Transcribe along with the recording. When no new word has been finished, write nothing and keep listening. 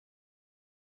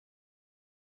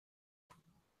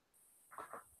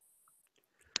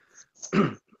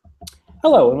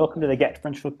Hello, and welcome to the Get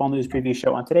French Football News Preview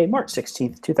Show on today, March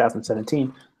 16th,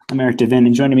 2017. I'm Eric Devin,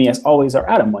 and joining me, as always, are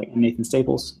Adam White and Nathan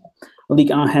Staples. Ligue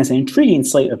 1 has an intriguing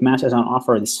slate of matches on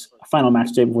offer this final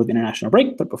match day before the international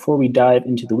break, but before we dive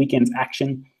into the weekend's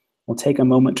action, we'll take a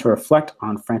moment to reflect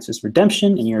on France's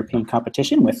redemption in European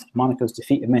competition with Monaco's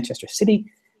defeat of Manchester City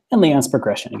and Lyon's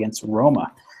progression against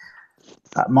Roma.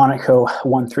 Monaco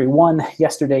won 3-1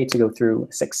 yesterday to go through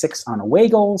 6-6 on away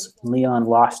goals. Lyon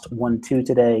lost 1-2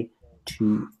 today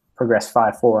to progress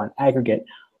 5-4 on aggregate.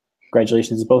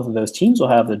 Congratulations to both of those teams. We'll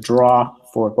have the draw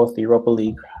for both the Europa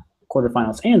League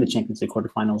quarterfinals and the Champions League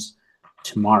quarterfinals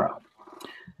tomorrow.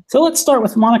 So let's start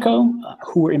with Monaco,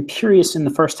 who were imperious in the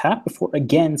first half before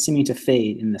again seeming to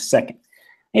fade in the second.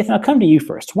 Nathan, I'll come to you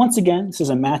first. Once again, this is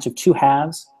a match of two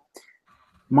halves.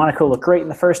 Monaco looked great in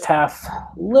the first half,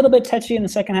 a little bit touchy in the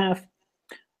second half.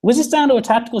 Was this down to a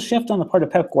tactical shift on the part of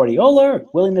Pep Guardiola, or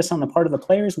willingness on the part of the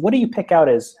players? What do you pick out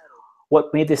as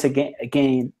what made this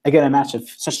again a match of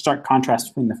such stark contrast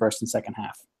between the first and second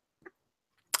half?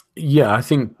 Yeah, I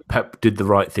think Pep did the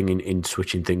right thing in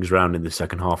switching things around in the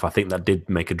second half. I think that did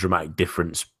make a dramatic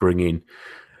difference, bringing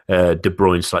De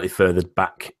Bruyne slightly further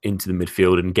back into the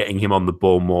midfield and getting him on the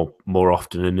ball more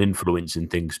often and influencing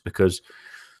things, because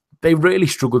they really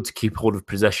struggled to keep hold of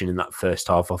possession in that first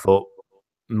half. I thought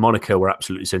Monaco were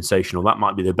absolutely sensational. That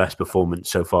might be the best performance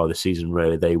so far this season,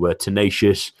 really. They were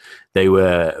tenacious, they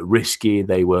were risky,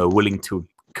 they were willing to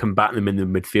combat them in the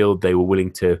midfield, they were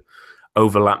willing to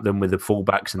overlap them with the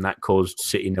fullbacks, and that caused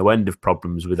City no end of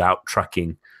problems without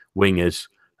tracking wingers.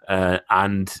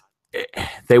 And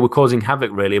they were causing havoc,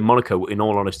 really. And Monaco, in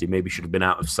all honesty, maybe should have been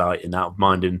out of sight and out of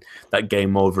mind and that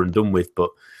game over and done with.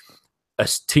 But a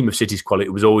team of City's quality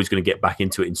was always going to get back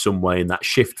into it in some way, and that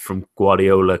shift from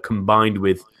Guardiola combined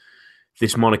with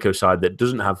this Monaco side that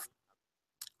doesn't have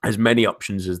as many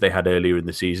options as they had earlier in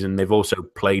the season. They've also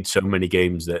played so many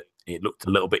games that it looked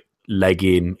a little bit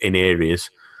leggy in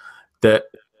areas, that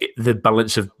the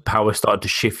balance of power started to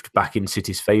shift back in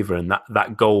City's favour, and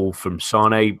that goal from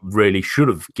Sané really should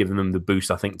have given them the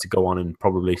boost, I think, to go on and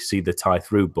probably see the tie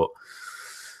through. But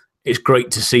it's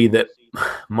great to see that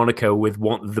Monaco, with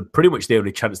pretty much the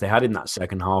only chance they had in that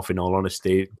second half, in all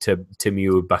honesty, to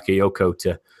Timu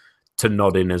Bakayoko to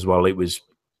nod in as well. It was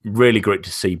really great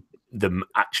to see them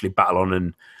actually battle on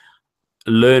and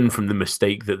learn from the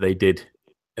mistake that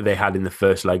they had in the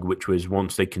first leg, which was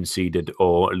once they conceded,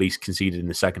 or at least conceded in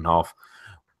the second half,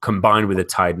 combined with the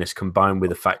tiredness, combined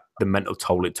with the mental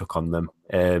toll it took on them,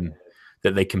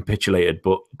 that they capitulated.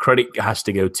 But credit has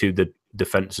to go to the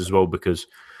defence as well, because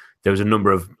there was a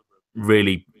number of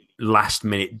really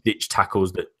last-minute ditch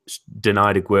tackles that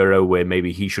denied Aguero where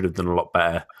maybe he should have done a lot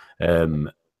better.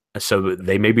 So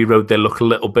they maybe rode their luck a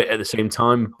little bit at the same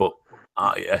time, but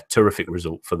a terrific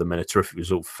result for them and a terrific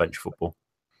result for French football.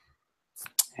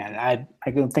 And I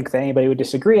don't think that anybody would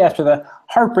disagree after the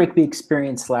heartbreak we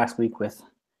experienced last week with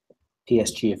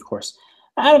PSG, of course.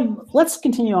 Adam, let's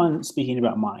continue on speaking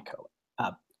about Monaco.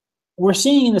 We're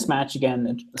seeing in this match,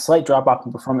 again, a slight drop-off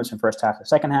in performance from first half to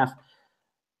second half.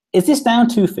 Is this down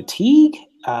to fatigue?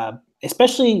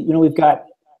 Especially, we've got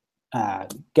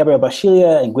Gabriel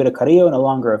Bachilha and Guido Carrillo no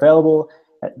longer available.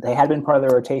 They had been part of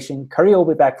the rotation. Carrillo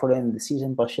will be back for the end of the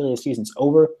season. Bachilha's season's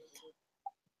over.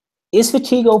 Is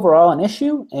fatigue overall an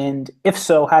issue? And if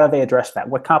so, how do they address that?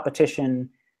 What competition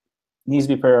needs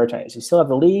to be prioritized? You still have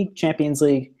the League, Champions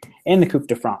League, and the Coupe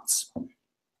de France.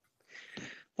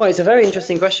 Well, it's a very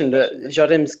interesting question that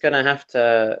Jardim's going to have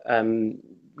to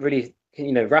really,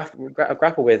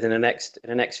 grapple with in the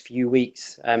next few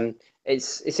weeks.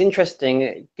 It's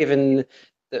interesting, given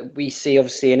that we see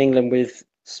obviously in England with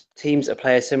teams that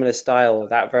play a similar style,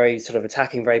 that very sort of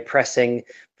attacking, very pressing,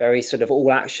 very sort of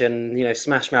all action,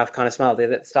 smash mouth kind of style.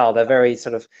 They're very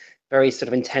sort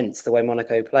of intense the way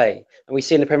Monaco play, and we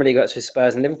see in the Premier League that's with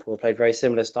Spurs and Liverpool played very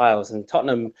similar styles. And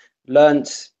Tottenham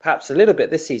learnt perhaps a little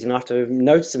bit this season, after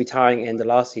noticeably tiring in the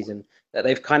last season, that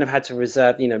they've kind of had to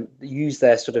reserve, use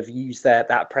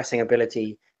that pressing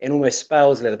ability in almost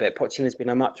spells a little bit. Pochettino's been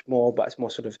but more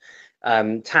sort of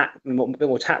a bit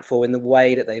more tactful in the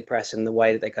way that they press and the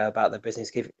way that they go about their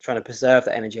business, trying to preserve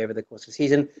that energy over the course of the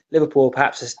season. Liverpool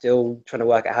perhaps are still trying to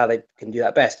work out how they can do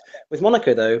that best. With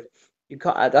Monaco, though,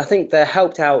 I think they're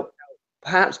helped out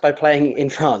perhaps by playing in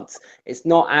France. It's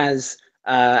not as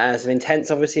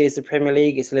intense, obviously, as the Premier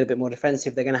League. It's a little bit more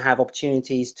defensive. They're going to have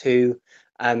opportunities to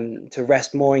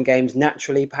rest more in games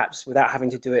naturally, perhaps without having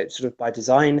to do it sort of by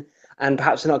design. And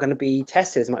perhaps they're not going to be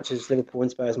tested as much as Liverpool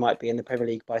and Spurs might be in the Premier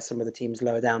League by some of the teams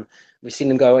lower down. We've seen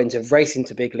them go racing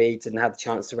to big leads and have the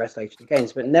chance to rest later in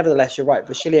games. But nevertheless, you're right.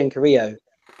 Bachilha and Carrillo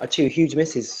are two huge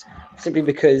misses simply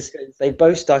because they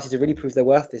both started to really prove their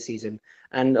worth this season.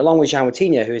 And along with João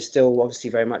Moutinho, who is still obviously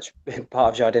very much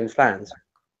part of Jardim's plans,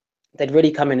 they'd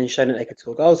really come in and shown that they could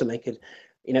score goals, and they could,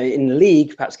 in the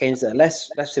league, perhaps games that are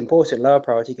less important, lower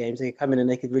priority games, they could come in and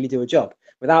they could really do a job.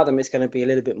 Without them, it's going to be a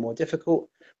little bit more difficult.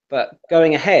 But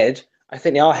going ahead, I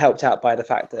think they are helped out by the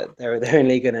fact that they're in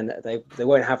Liga and they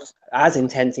won't have as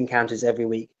intense encounters every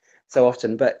week so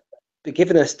often. But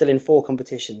given they're still in 4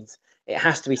 competitions, it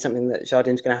has to be something that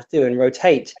Jardim's going to have to do, and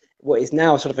rotate what is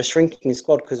now sort of a shrinking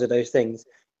squad because of those things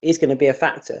is going to be a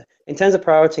factor. In terms of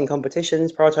prioritizing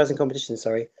competitions,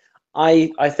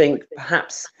 I think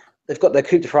perhaps they've got the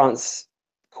Coupe de France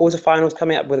quarterfinals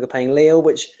coming up where they're playing Lille,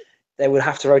 which they would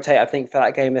have to rotate, I think, for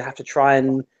that game. They have to try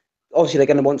and, obviously they're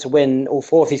going to want to win all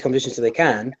 4 of these competitions so they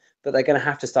can, but they're going to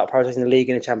have to start prioritizing the league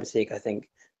and the Champions League, I think.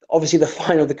 Obviously, the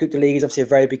final of the Coupe de Ligue is obviously a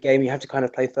very big game. You have to kind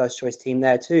of play first choice team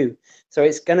there too. So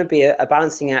it's going to be a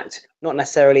balancing act, not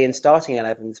necessarily in starting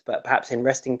 11s, but perhaps in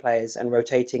resting players and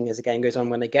rotating as the game goes on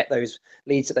when they get those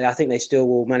leads that I think they still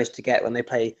will manage to get when they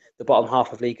play the bottom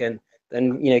half of Ligue 1.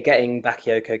 Then, getting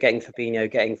Bakayoko, getting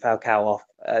Fabinho, getting Falcao off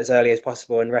as early as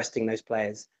possible and resting those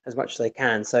players as much as they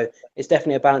can. So it's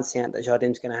definitely a balancing act that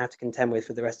Jardim's going to have to contend with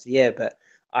for the rest of the year. But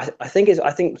I think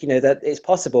that it's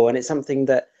possible, and it's something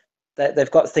that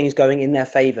they've got things going in their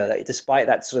favour, that despite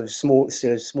that smaller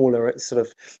sort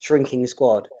of shrinking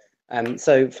squad.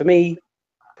 So for me,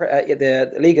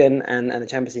 the Liga and the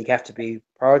Champions League have to be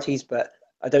priorities, but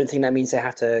I don't think that means they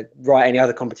have to write any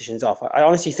other competitions off. I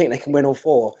honestly think they can win all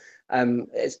 4.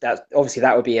 Obviously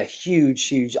that would be a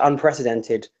huge,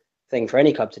 unprecedented thing for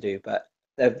any club to do, but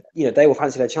they will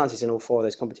fancy their chances in all 4 of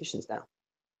those competitions now.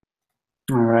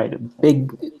 All right, a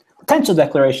big potential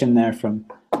declaration there from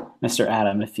Mr.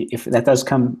 Adam. If that does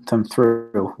come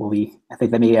through, I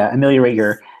think that may ameliorate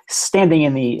your standing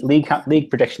in the league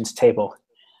predictions table.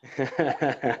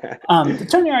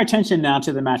 Turning our attention now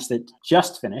to the match that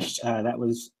just finished, that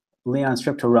was Lyon's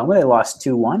trip to Roma. They lost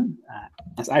 2-1,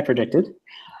 as I predicted.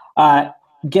 Rachid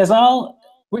Ghezzal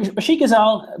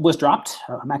was dropped.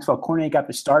 Maxwell Cornet got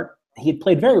the start. He had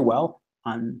played very well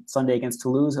on Sunday against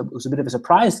Toulouse. It was a bit of a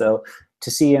surprise, though,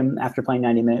 to see him after playing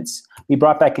 90 minutes. We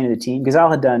brought back into the team. Ghezzal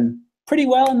had done pretty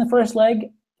well in the first leg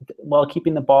while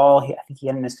keeping the ball. I think he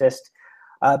had an assist.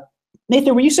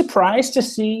 Nathan, were you surprised to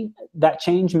see that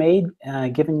change made,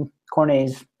 given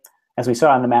Cornet's, as we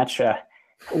saw in the match,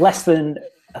 less than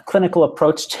a clinical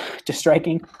approach to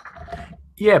striking?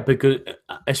 Yeah,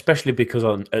 especially because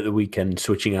at the weekend,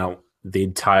 switching out the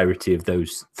entirety of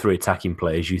those 3 attacking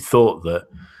players, you thought that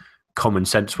common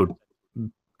sense would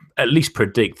at least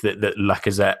predict that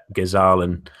Lacazette, Ghezzal,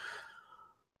 and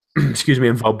and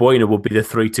Valbuena would be the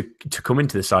 3 to come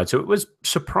into the side. So it was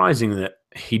surprising that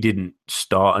he didn't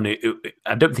start, and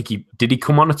I don't think did he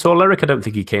come on at all, Eric? I don't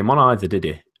think he came on either, did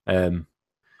he?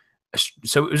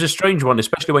 So it was a strange one,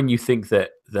 especially when you think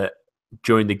that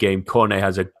during the game, Cornet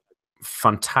has a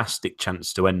fantastic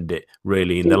chance to end it,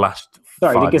 really, in the last.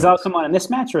 Sorry, 5 did Ghezzal minutes. come on in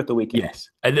this match or at the weekend? Yes,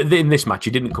 in this match,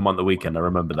 he didn't come on the weekend. I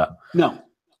remember that. No.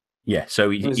 Yeah, so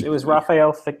it was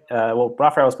Rafael.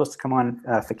 Rafael was supposed to come on,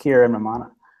 Fekir and Romana.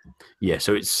 Yeah,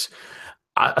 so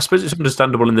I suppose it's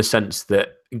understandable in the sense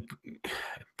that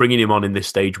bringing him on in this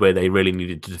stage where they really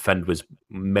needed to defend was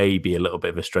maybe a little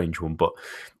bit of a strange one, but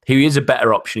he is a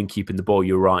better option in keeping the ball.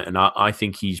 You're right, and I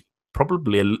think he's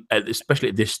probably, especially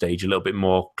at this stage, a little bit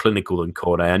more clinical than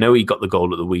Cornet. I know he got the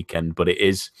goal at the weekend, but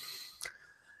it's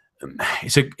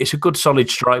a good solid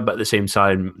strike, but at the same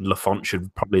time, Lafont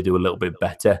should probably do a little bit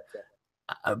better.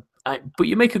 But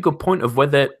you make a good point of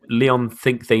whether Lyon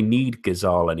think they need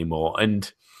Ghezzal anymore.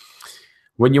 And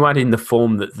when you add in the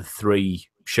form that the 3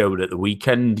 showed at the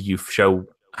weekend, you show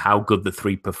how good the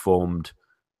 3 performed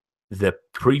the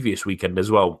previous weekend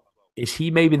as well. Is he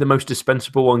maybe the most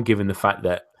dispensable one, given the fact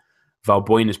that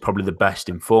Valbuena is probably the best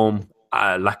in form?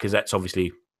 Lacazette's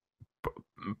obviously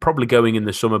probably going in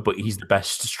the summer, but he's the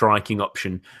best striking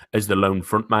option as the lone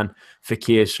frontman.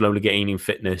 Fekir is slowly gaining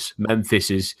fitness. Memphis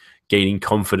is gaining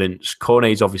confidence.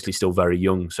 Cornet is obviously still very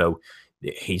young, so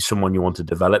he's someone you want to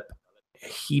develop.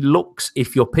 He looks,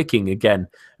 if you're picking again,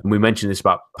 and we mentioned this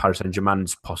about Paris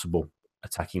Saint-Germain's possible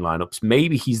attacking lineups,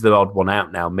 maybe he's the odd one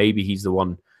out now. Maybe he's the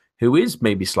one who is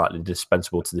maybe slightly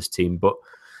dispensable to this team. But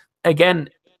again,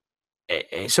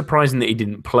 it's surprising that he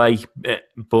didn't play,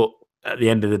 but at the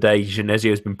end of the day, Genesio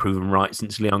has been proven right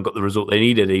since Lyon got the result they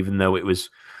needed, even though it was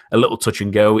a little touch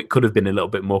and go. It could have been a little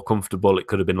bit more comfortable. It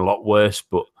could have been a lot worse,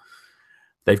 but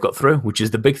they've got through, which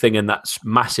is the big thing, and that's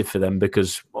massive for them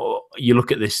because you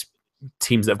look at this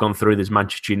teams that have gone through. There's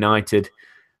Manchester United,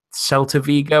 Celta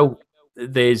Vigo,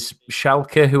 there's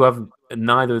Schalke, who have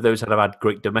neither of those have had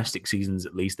great domestic seasons.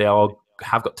 At least they are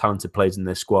have got talented players in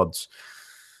their squads.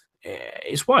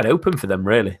 It's wide open for them,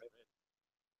 really.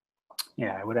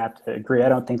 Yeah, I would have to agree. I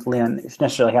don't think Lyon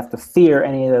necessarily have to fear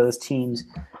any of those teams.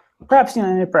 Perhaps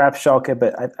United, perhaps Schalke,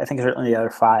 but I think certainly the other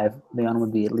five, Lyon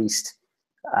would be at least,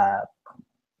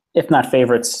 if not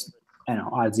favorites,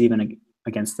 odds even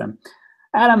against them.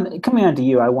 Adam, coming on to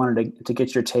you, I wanted to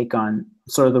get your take on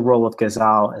sort of the role of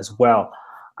Ghazal as well.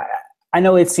 I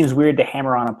know it seems weird to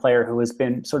hammer on a player who has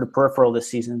been sort of peripheral this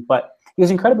season, but he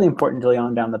was incredibly important to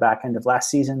Lyon down the back end of last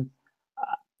season.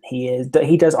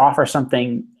 He does offer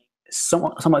something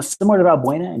somewhat similar to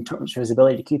Valbuena in terms of his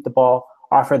ability to keep the ball,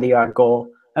 offer the odd goal,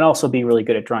 and also be really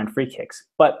good at drawing free kicks.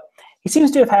 But he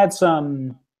seems to have had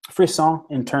some frisson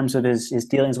in terms of his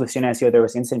dealings with Genesio. There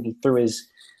was an incident he threw his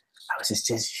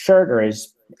shirt or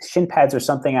his shin pads or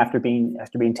something after being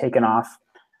taken off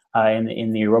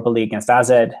in the Europa League against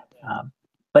AZ.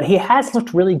 But he has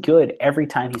looked really good every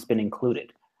time he's been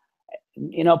included.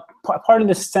 Part of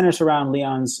this centers around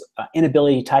Lyon's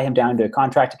inability to tie him down to a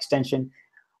contract extension.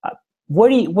 Where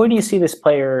do you see this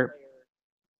player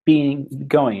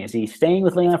going? Is he staying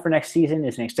with Lyon for next season?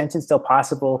 Is an extension still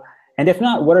possible? And if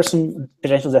not, what are some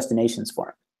potential destinations for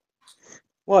him?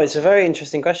 Well, it's a very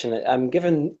interesting question.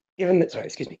 Given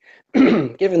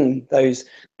those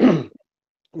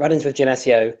run-ins with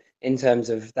Genesio in terms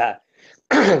of that,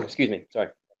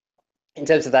 in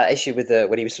terms of that issue with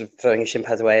when he was sort of throwing his shin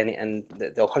pads away and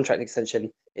the contract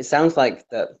extension, it sounds like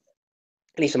that,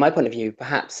 at least from my point of view,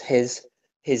 perhaps his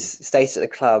status at the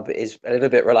club is a little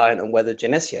bit reliant on whether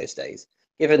Genesio stays.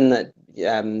 Given that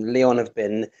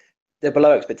Lyon they're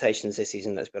below expectations this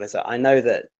season, let's be honest. I know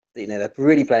that they're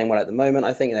really playing well at the moment.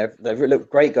 I think they've looked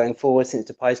great going forward since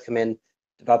Depay's come in.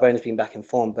 Valbuena's been back in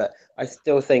form, but I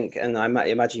still think, and I might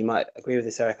imagine you might agree with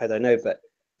this, Eric, I don't know, but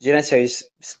Genesio's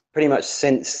pretty much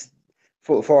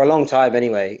for a long time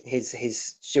anyway,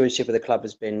 his stewardship of the club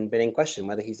has been in question,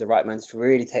 whether he's the right man to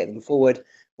really take them forward,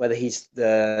 whether he's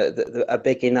a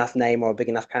big enough name or a big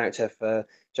enough character for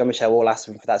Jean-Michel Aulas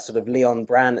and for that sort of Lyon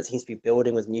brand that seems to be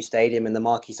building with a new stadium and the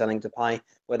marquee signing Depay,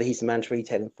 whether he's the man to really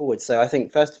take them forward. So I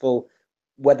think, first of all,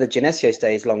 whether Genesio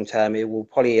stays long term, it will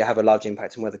probably have a large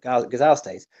impact on whether Ghazal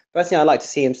stays. First thing I'd like to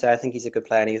see him say, I think he's a good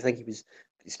player, and I think he was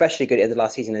especially good at the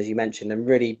last season, as you mentioned, and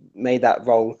really made that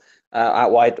role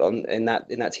out wide in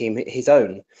that team his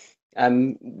own.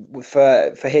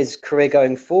 For his career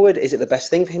going forward, is it the best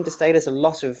thing for him to stay? There's a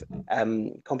lot of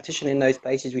competition in those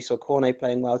places. We saw Cornet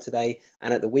playing well today,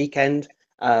 and at the weekend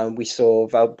we saw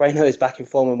Valbuena is back in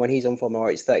form, and when he's on form,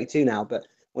 he's 32 now, but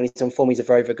when he's on form, he's a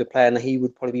very, very good player, and he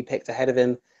would probably be picked ahead of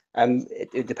him.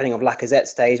 Depending on Lacazette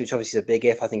stays, which obviously is a big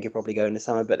if. I think he'll probably go in the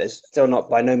summer, but it's still not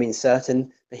by no means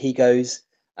certain that he goes.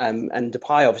 And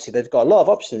Depay, obviously, they've got a lot of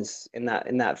options in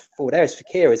that forward area.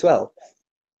 Fekir as well.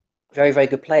 Very, very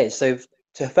good players. So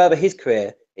to further his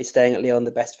career, is staying at Lyon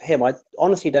the best for him? I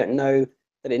honestly don't know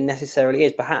that it necessarily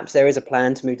is. Perhaps there is a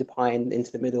plan to move Depay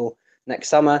into the middle next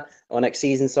summer or next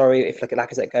season. Sorry, if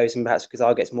Lacazette goes, and perhaps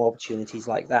Ghazal gets more opportunities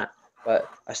like that. But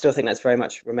I still think that's very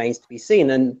much remains to be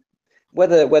seen. And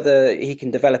whether he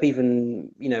can develop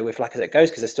even, if Lacazette goes,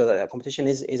 because there's still that competition,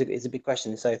 is a big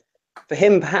question. So for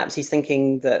him, perhaps he's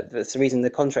thinking that that's the reason the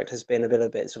contract has been a little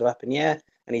bit sort of up in the air,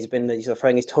 and he's been sort of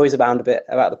throwing his toys around a bit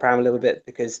about the Prem a little bit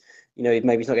because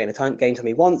maybe he's not getting the game time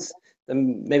he wants.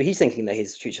 Then maybe he's thinking that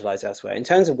his future lies elsewhere. In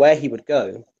terms of where he would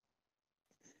go,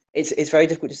 it's very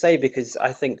difficult to say, because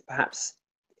I think perhaps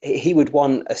he would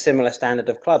want a similar standard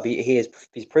of club. He's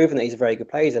proven that he's a very good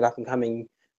player. He's an up and coming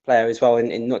player as well,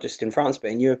 in not just in France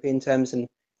but in European terms, and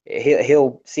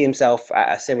he'll see himself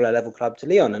at a similar level club to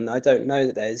Lyon. And I don't know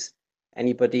that there's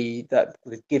anybody that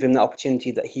would give him the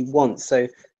opportunity that he wants. So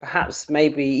perhaps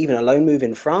maybe even a loan move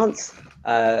in France,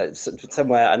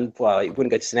 somewhere. And well, it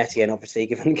wouldn't go to Saint Etienne, obviously,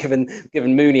 given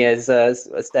Muniz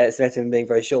Saint Etienne being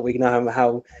very short. We know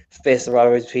how fierce the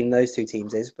rivalry between those two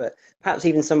teams is. But perhaps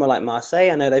even somewhere like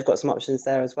Marseille. I know they've got some options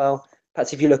there as well.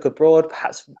 Perhaps if you look abroad,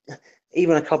 perhaps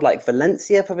even a club like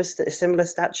Valencia of a similar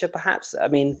stature, perhaps. I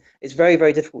mean, it's very,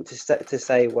 very difficult to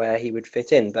say where he would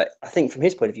fit in. But I think from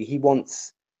his point of view, he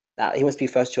wants to be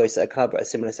first choice at a club at a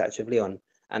similar stature of Lyon,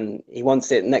 and he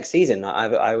wants it next season.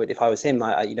 I would, if I was him,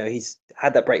 he's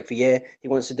had that break for a year. He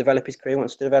wants to develop his career,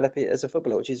 wants to develop it as a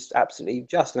footballer, which is absolutely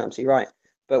just and absolutely right.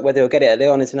 But whether he'll get it at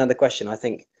Lyon is another question. I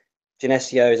think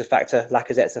Genesio is a factor,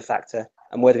 Lacazette's a factor,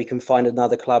 and whether he can find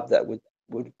another club that would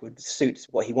suit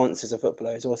what he wants as a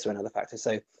footballer is also another factor.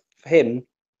 So for him,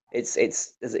 it's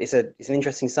an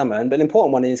interesting summer, but an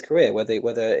important one in his career. Whether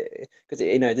because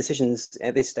decisions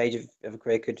at this stage of a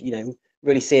career could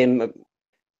really see him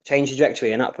change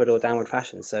trajectory in upward or downward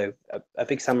fashion. So a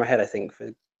big summer ahead, I think,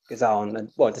 for Ghazal,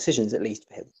 and decisions at least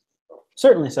for him.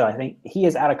 Certainly so. I think he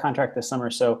is out of contract this summer,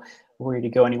 so were he to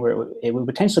go anywhere, it would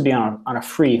potentially be on a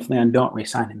free if Leon don't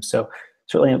re-sign him. So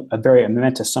certainly a very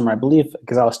momentous summer. I believe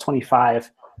Gonzalez 25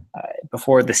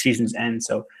 before the season's end,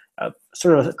 so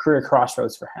sort of a career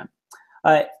crossroads for him.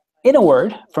 In a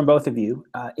word from both of you,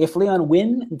 if Leon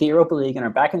win the Europa League and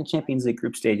are back in the Champions League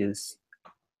group stages,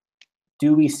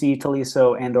 do we see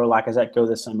Tolisso and or Lacazette go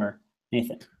this summer?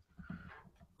 Nathan?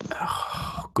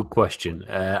 Oh, good question.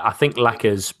 I think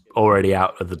Lacaz's already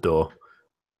out of the door,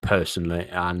 personally,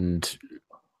 and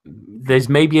there's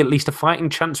maybe at least a fighting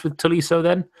chance with Tolisso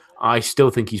then. I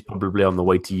still think he's probably on the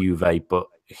way to Juve, but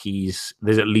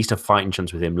there's at least a fighting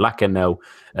chance with him. Lacazette, no.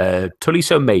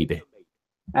 Tolisso, maybe.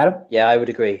 Adam? Yeah, I would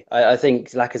agree. I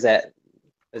think Lacazette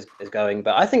is going,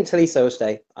 but I think Tolisso will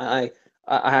stay. I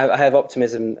have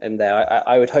optimism in there.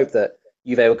 I would hope that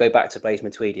Juve will go back to Blaise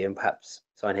Matuidi and perhaps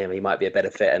sign him. He might be a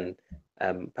better fit, and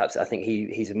perhaps I think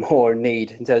he's more in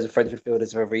need in terms of French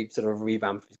midfielders for a sort of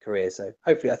revamp of his career. So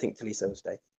hopefully, I think Tolisso will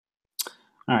stay.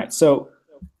 All right, so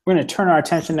we're going to turn our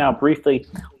attention now briefly.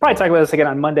 We'll probably talk about this again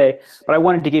on Monday, but I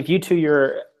wanted to give you two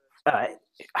your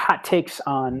hot takes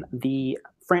on the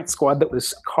France squad that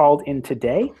was called in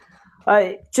today.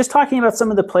 Just talking about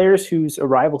some of the players whose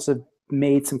arrivals have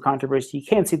made some controversy. You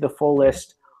can see the full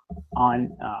list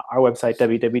on our website,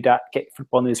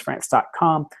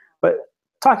 www.getfootballnewsfrance.com. But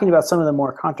talking about some of the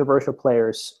more controversial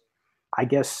players, I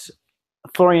guess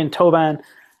Florian Thauvin,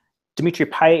 Dimitri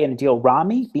Payet, and Adil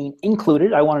Rami being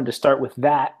included. I wanted to start with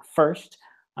that first.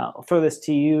 I'll throw this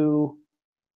to you,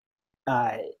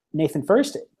 Nathan,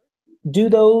 first.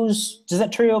 Does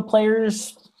that trio of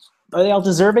players, are they all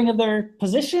deserving of their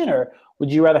position, or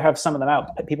would you rather have some of them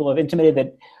out? People have intimated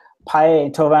that Payet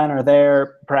and Thauvin are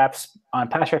there perhaps on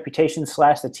past reputation /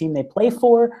 the team they play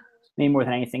for, maybe more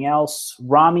than anything else.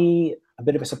 Rami, a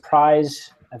bit of a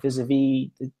surprise vis-a-vis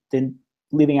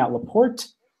leaving out Laporte.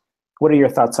 What are your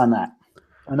thoughts on that?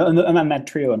 And on that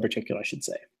trio in particular, I should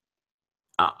say.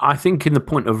 I think in the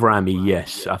point of Rami,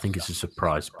 yes, I think it's a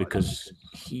surprise because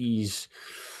he's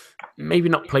maybe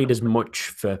not played as much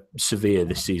for Sevilla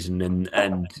this season,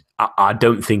 and I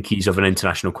don't think he's of an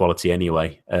international quality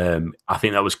anyway. I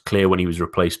think that was clear when he was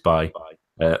replaced by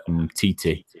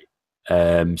Titi.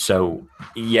 So,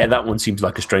 yeah, that one seems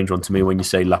like a strange one to me when you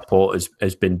say Laporte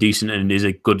has been decent and is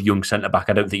a good young centre-back.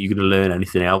 I don't think you're going to learn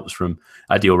anything else from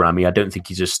Adil Rami. I don't think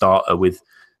he's a starter with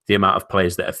the amount of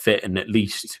players that are fit, and at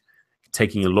least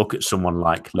taking a look at someone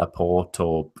like Laporte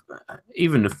or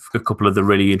even a couple of the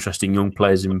really interesting young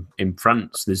players in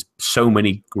France. There's so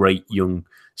many great young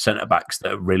centre-backs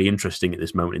that are really interesting at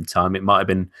this moment in time. It might have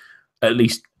been at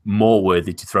least more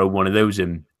worthy to throw one of those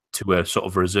in to a sort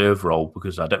of reserve role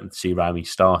because I don't see Rami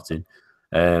starting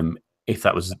if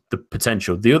that was the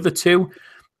potential. The other two,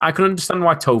 I can understand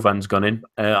why Tauvin's gone in.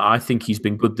 I think he's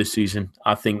been good this season.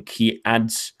 I think he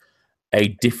adds a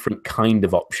different kind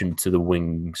of option to the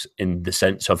wings in the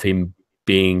sense of him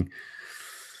being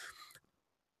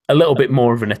a little bit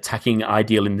more of an attacking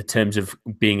ideal in the terms of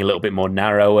being a little bit more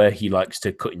narrower. He likes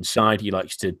to cut inside. He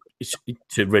likes to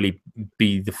really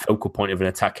be the focal point of an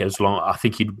attack. I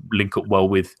think he'd link up well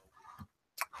with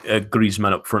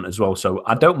Griezmann up front as well. So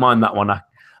I don't mind that one. I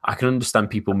can understand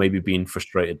people maybe being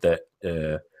frustrated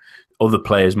that other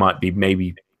players might be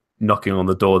maybe knocking on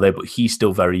the door there, but he's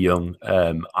still very young.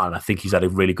 And I think he's had a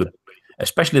really good,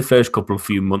 especially the first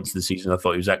few months of the season. I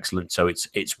thought he was excellent. So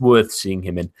it's worth seeing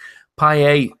him in.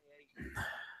 Payet,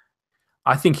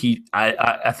 I think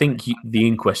the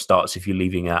inquest starts if you're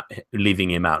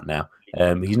leaving him out now.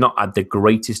 He's not had the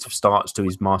greatest of starts to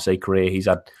his Marseille career. He's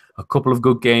had a couple of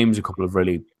good games, a couple of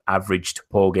really average to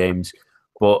poor games,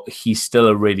 but he's still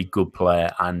a really good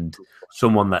player and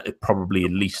someone that probably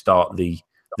at least start the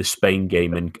Spain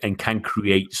game and can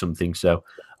create something. So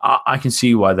I can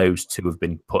see why those two have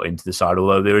been put into the side,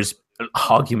 although there is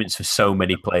arguments for so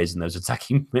many players in those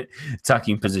attacking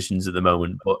positions at the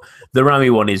moment. But the Rami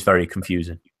one is very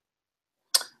confusing.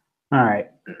 All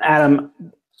right. Adam,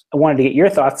 I wanted to get your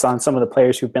thoughts on some of the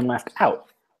players who've been left out.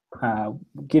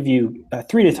 Give you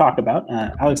three to talk about.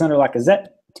 Alexander Lacazette,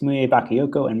 Timuye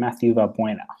Bakayoko, and Mathieu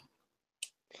Valbuena.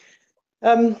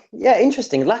 Yeah,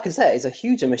 interesting. Lacazette is a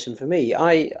huge omission for me.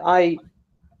 I'm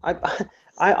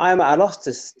at a loss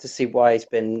to see why he's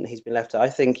been left out.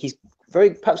 I think he's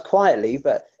perhaps quietly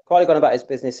gone about his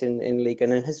business in Ligue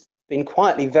 1 and has been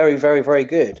quietly very, very, very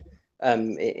good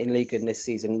in Ligue 1 this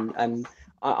season. And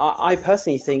I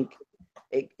personally think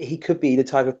he could be the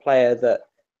type of player that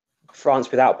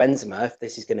France without Benzema, if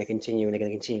this is going to continue and they're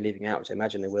going to continue leaving out, which I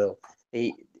imagine they will,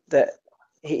 that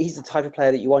he's the type of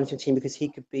player that you want in your team because he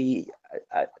could be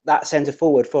that centre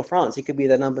forward for France. He could be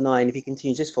the number 9 if he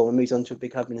continues this form and moves on to a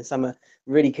big club in the summer,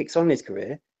 really kicks on in his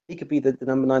career. He could be the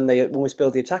number 9 they almost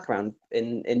build the attack around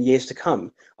in years to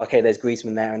come. Okay, there's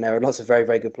Griezmann there, and there are lots of very,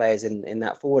 very good players in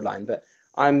that forward line. But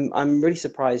I'm really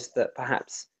surprised that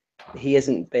perhaps he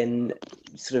hasn't been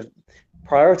sort of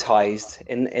prioritised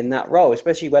in that role,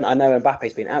 especially when I know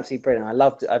Mbappe's been absolutely brilliant.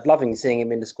 I've loving seeing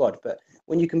him in the squad, but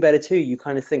when you compare the two, you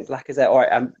kind of think Lacazette, all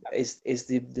right, is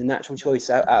the natural choice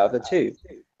out of the two.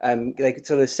 They could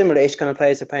sort of similar-ish kind of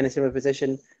players to play in a similar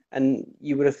position, and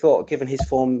you would have thought, given his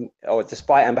form, or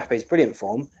despite Mbappe's brilliant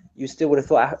form, you still would have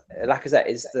thought Lacazette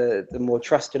is the more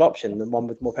trusted option, the one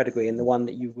with more pedigree, and the one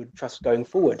that you would trust going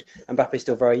forward. Mbappe's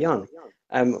still very young.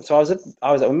 So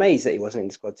I was amazed that he wasn't in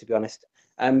the squad, to be honest.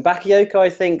 Bakayoko, I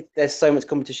think there's so much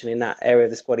competition in that area of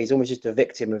the squad. He's almost just a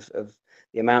victim of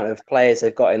the amount of players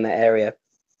they've got in that area.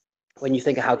 When you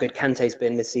think of how good Kante's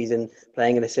been this season,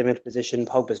 playing in a similar position,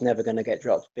 Pogba's never going to get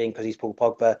dropped, being because he's Paul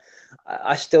Pogba.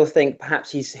 I still think perhaps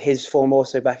his form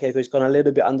also, Bakayoko's gone a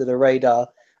little bit under the radar,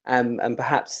 and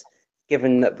perhaps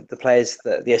given that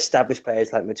the established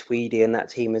players like Matuidi and that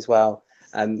team as well,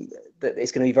 that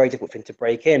it's going to be very difficult for him to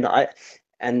break in.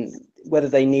 And whether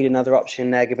they need another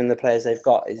option there, given the players they've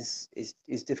got, is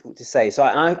difficult to say. So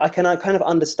I kind of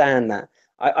understand that.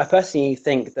 I personally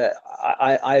think that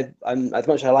I'm as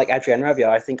much as I like Adrien Rabiot,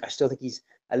 I still think he's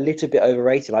a little bit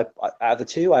overrated. Out of the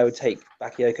two, I would take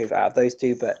Bakayoko out of those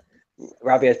two, but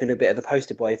Rabiot's been a bit of the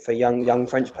poster boy for young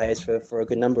French players for a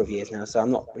good number of years now. So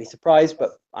I'm not really surprised,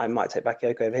 but I might take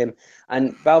Bakayoko over him.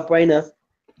 And Valbuena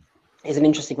is an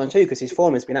interesting one too, because his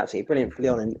form has been absolutely brilliant for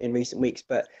Lyon in recent weeks.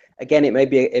 But again, it may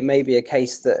be a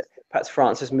case that perhaps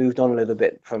France has moved on a little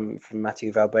bit from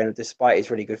Mathieu Valbuena, despite his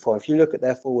really good form. If you look at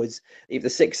their forwards, either the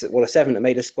 7 that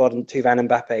made a squad, and Thuram,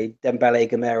 Mbappe,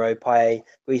 Dembele, Gamero, Payet,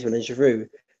 Griezmann, and Giroud,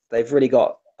 they've really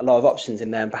got a lot of options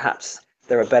in there, and perhaps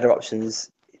there are better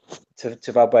options to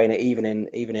Valbuena even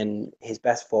in his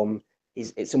best form.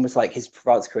 It's almost like his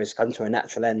France career has come to a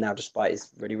natural end now, despite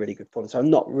his really, really good form. So I'm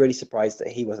not really surprised that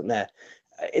he wasn't there.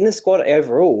 In the squad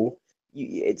overall,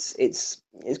 it's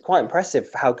quite impressive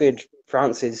how good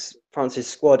France's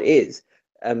squad is.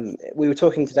 We were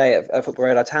talking today at Football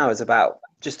Radar Towers about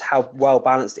just how well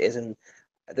balanced it is, and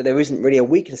that there isn't really a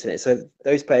weakness in it. So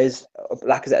those players,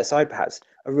 Lacazette aside, perhaps,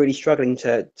 are really struggling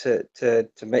to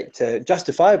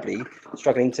justifiably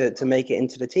struggling to make it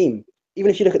into the team. Even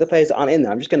if you look at the players that aren't in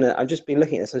there, I've just been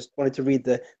looking at this. I just wanted to read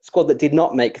the squad that did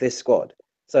not make this squad.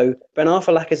 So Ben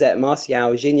Arfa, Lacazette,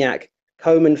 Martial, Gignac,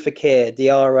 Coman, Fekir,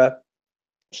 Diarra,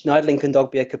 Schneiderlin,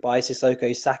 Kondogbia, Kabay,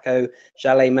 Sissoko, Sacco,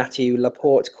 Jallet, Mathieu,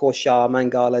 Laporte, Korchar,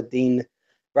 Mangala, Dean,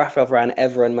 Rafael Varane,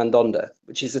 Evra, and Mandanda,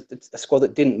 which is a squad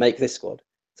that didn't make this squad.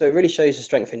 So it really shows the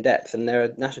strength in depth, and there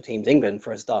are national teams, England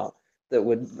for a start, that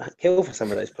would kill for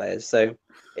some of those players. So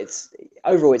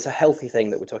overall it's a healthy thing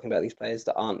that we're talking about these players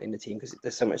that aren't in the team, because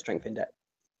there's so much strength in depth.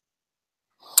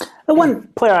 The one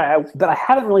player that I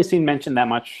haven't really seen mentioned that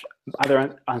much,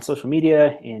 either on social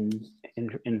media, in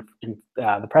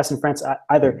the press in France,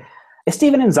 either, is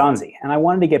Steven Nzonzi, and I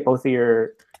wanted to get both of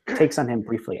your takes on him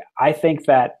briefly. I think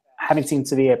that, having seen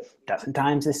Sevilla a dozen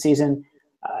times this season,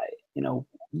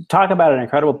 talk about an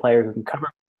incredible player who can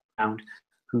cover ground,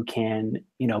 who can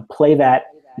play that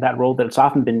role that it's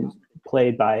often been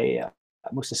played by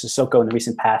Moussa Sissoko in the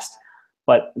recent past,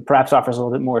 but perhaps offers a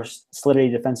little bit more solidity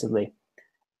defensively.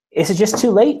 Is it just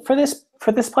too late for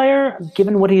this player,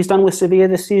 given what he's done with Sevilla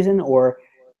this season, or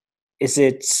is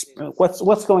it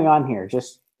what's going on here?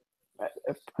 Just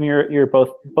from your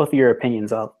both of your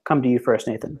opinions. I'll come to you first,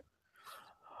 Nathan.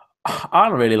 I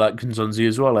really like Nzonzi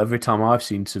as well. Every time I've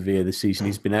seen Sevilla this season,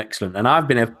 he's been excellent, and I've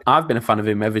been a fan of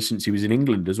him ever since he was in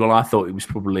England as well. I thought he was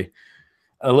probably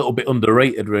a little bit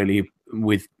underrated, really,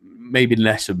 with maybe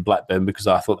less than Blackburn, because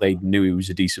I thought they knew he was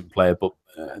a decent player. But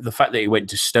the fact that he went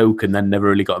to Stoke and then never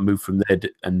really got a move from there,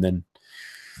 and then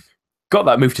got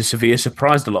that move to Sevilla,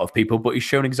 surprised a lot of people. But he's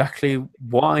shown exactly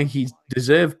why he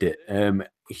deserved it.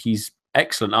 He's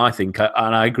excellent, I think,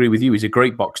 and I agree with you. He's a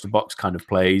great box-to-box kind of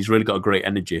player. He's really got a great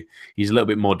energy. He's a little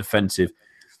bit more defensive.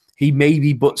 He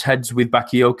maybe butts heads with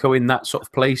Bakayoko in that sort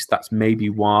of place. That's maybe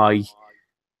why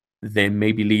they're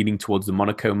maybe leaning towards the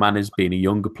Monaco man as being a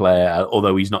younger player,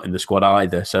 although he's not in the squad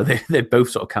either. So they both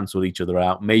sort of cancelled each other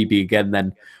out. Maybe, again,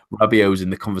 then Rabiot's in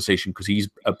the conversation because he's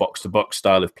a box-to-box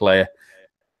style of player.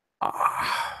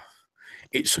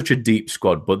 It's such a deep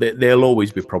squad, but there'll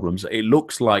always be problems. It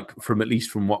looks like, at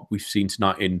least from what we've seen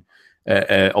tonight in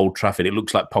Old Trafford, it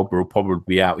looks like Pogba will probably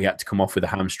be out. He had to come off with a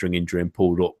hamstring injury and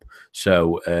pulled up.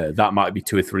 So that might be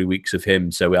 2 or 3 weeks of him.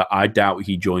 So I doubt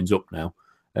he joins up now.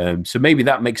 So maybe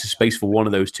that makes a space for one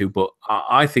of those two. But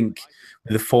I think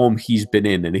the form he's been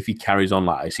in, and if he carries on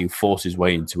like this, he'll force his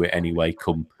way into it anyway.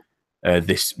 Hopefully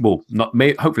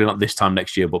not this time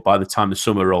next year, but by the time the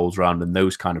summer rolls around and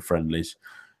those kind of friendlies,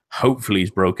 hopefully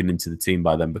he's broken into the team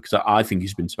by then, because I think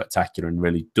he's been spectacular and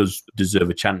really does deserve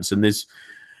a chance. And there's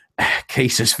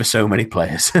cases for so many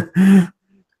players.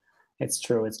 It's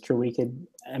true. I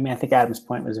think Adam's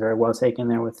point was very well taken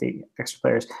there with the extra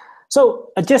players.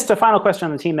 So just a final question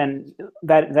on the team then.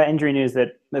 That injury news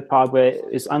that Pogba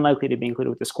is unlikely to be included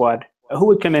with the squad. Who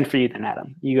would come in for you then,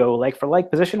 Adam? You go like for like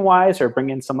position-wise, or bring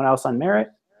in someone else on merit?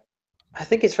 I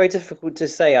think it's very difficult to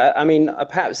say. I mean,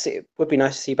 perhaps it would be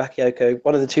nice to see Bakayoko,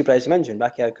 one of the two players you mentioned,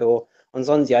 Bakayoko or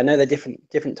Nzonzi. I know they're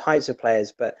different types of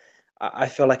players, but I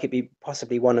feel like it'd be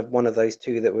possibly one of those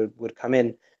two that would come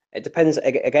in. It depends,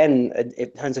 again,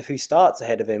 in terms of who starts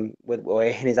ahead of him, or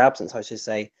in his absence, I should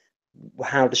say,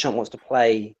 how Deschamps wants to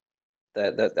play.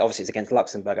 Obviously, it's against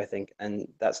Luxembourg, I think, and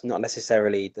that's not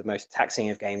necessarily the most taxing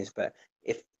of games. But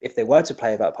if they were to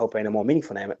play about Pogba in a more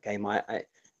meaningful game,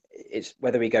 it's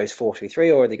whether he goes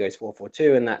 4-3-3 or whether he goes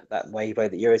 4-4-2, and that way he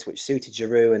played the Euros, which suited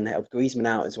Giroud and helped Griezmann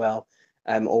out as well,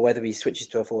 or whether he switches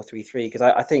to a 4-3-3. Because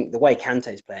I think the way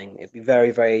Kante is playing, it'd be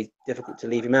very, very difficult to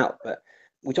leave him out. But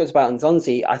we talked about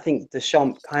Nzonzi. I think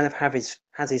Deschamps kind of has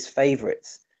his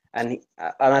favourites. And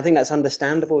I think that's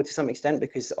understandable to some extent,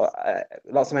 because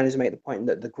lots of managers make the point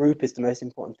that the group is the most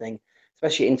important thing,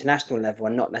 especially at international level,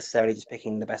 and not necessarily just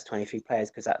picking the best 23 players,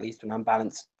 because that leads to an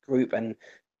unbalanced group and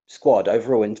squad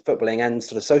overall in footballing and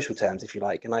sort of social terms, if you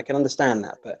like. And I can understand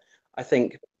that, but I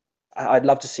think I'd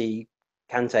love to see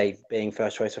Kante being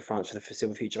first choice for France for the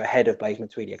foreseeable future ahead of Blaise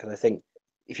Matuidi, because I think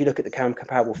if you look at the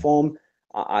comparable form,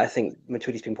 I think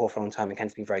Matuidi's been poor for a long time and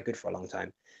Kante's been very good for a long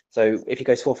time. So if he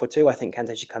goes 4-4-2, I think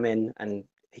Kante should come in and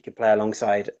he could play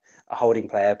alongside a holding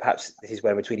player. Perhaps this is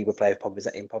where Matuidi would play in Pogba's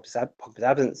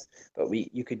absence. But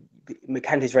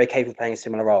Kante's very capable of playing a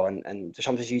similar role, and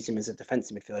Deschamps has used him as a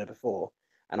defensive midfielder before.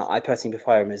 And I personally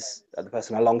prefer him as the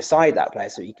person alongside that player,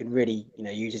 so he can really,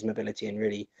 use his mobility and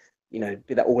really, be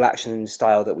that all-action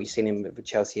style that we've seen him with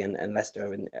Chelsea and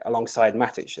Leicester, and alongside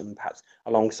Matic, and perhaps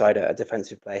alongside a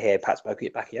defensive player here, perhaps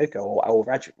Bakayoko or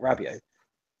Rabiot.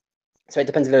 So it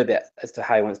depends a little bit as to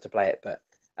how he wants to play it, but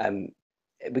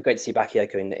it'd be great to see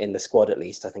Bakayoko in the squad at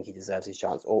least. I think he deserves his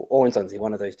chance, or Nzonzi,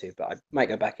 one of those two. But I might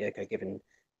go Bakayoko, given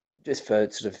just for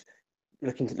sort of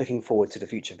looking forward to the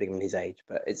future, given his age.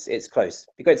 But it's close.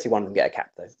 It'd be great to see one of them get a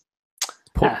cap, though.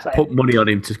 Put money on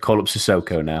him to call up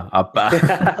Sissoko now.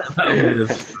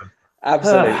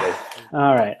 Absolutely.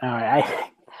 All right.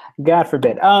 God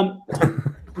forbid.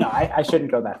 No, I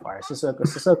shouldn't go that far.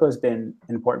 Sissoko has been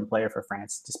an important player for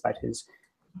France, despite his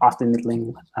often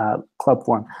middling club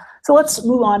form. So let's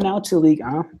move on now to Ligue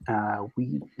 1.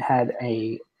 We had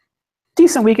a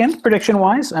decent weekend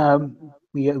prediction-wise.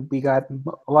 We got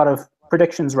a lot of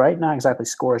predictions right, not exactly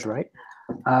scores right.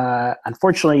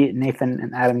 Unfortunately, Nathan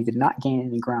and Adam, you did not gain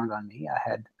any ground on me. I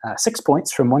had 6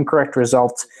 points from one correct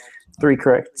result, three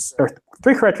correct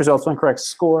results, one correct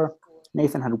score.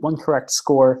 Nathan had one correct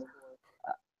score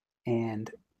and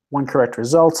one correct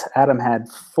result. Adam had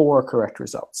 4 correct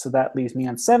results. So that leaves me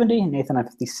on 70, Nathan on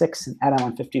 56, and Adam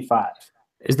on 55.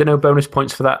 Is there no bonus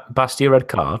points for that Bastia red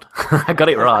card? I got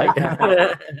it right.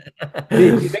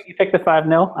 You think you picked the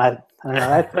 5-0? I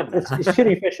don't know. It's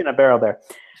shooting fish in a barrel there.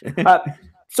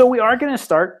 So we are going to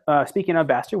start, speaking of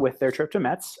Bastia, with their trip to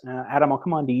Metz. Adam, I'll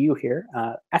come on to you here.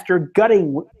 After a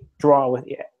gutting draw with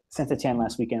Saint-Etienne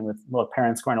last weekend, with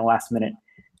Perrin scoring a last-minute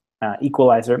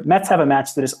equalizer, Metz have a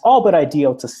match that is all but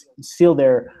ideal to seal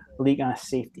their Ligue 1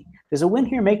 safety. Does a win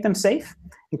here make them safe?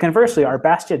 And conversely, are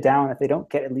Bastia down if they don't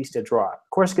get at least a draw? Of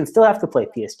course, can still have to play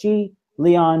PSG,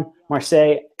 Lyon,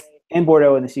 Marseille, and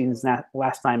Bordeaux in the season's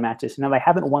last 9 matches. Now they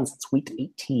haven't won since week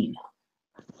 18.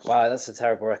 Wow, that's a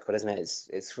terrible record, isn't it?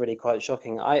 It's really quite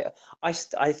shocking. I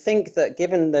think that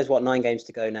given there's 9 games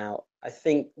to go now, I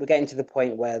think we're getting to the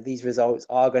point where these results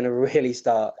are going to really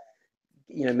start,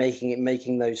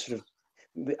 making those sort of,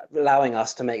 allowing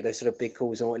us to make those sort of big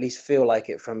calls, or at least feel like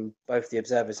it from both the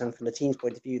observers and from the team's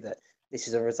point of view, that this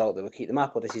is a result that will keep them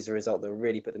up, or this is a result that will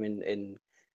really put them in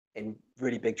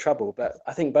really big trouble. But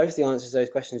I think both the answers to those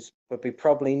questions would be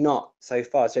probably not so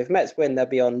far. So if Metz win, they'll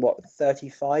be on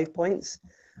 35 points? I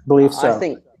believe so. I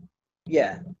think,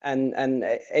 yeah. And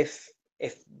if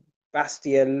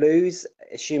Bastia lose,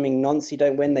 assuming Nancy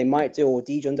don't win, they might do, or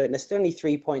Dijon don't. They're still only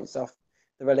 3 points off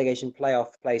the relegation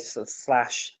playoff place /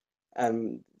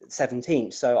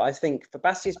 17th. So I think for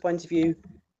Bastia's point of view,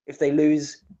 if they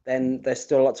lose, then there's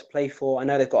still a lot to play for. I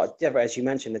know they've got, as you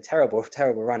mentioned, a terrible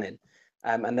run in.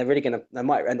 And they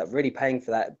might end up really paying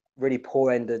for that really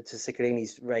poor end to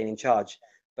Ciccolini's reign in charge.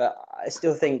 But I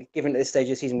still think, given at this stage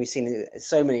of the season, we've seen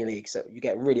so many leagues that you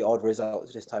get really odd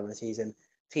results this time of the season.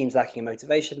 Teams lacking in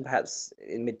motivation, perhaps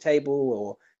in mid-table,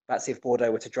 or perhaps if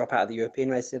Bordeaux were to drop out of the European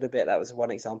race a little bit, that was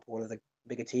one example. One of the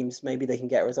bigger teams, maybe they can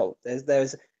get a result.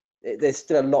 There's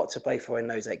still a lot to play for in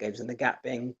those 8 games, and the gap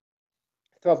being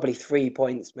probably 3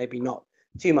 points, maybe not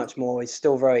too much more, is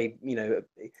still very,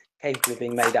 capable of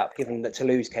being made up, given that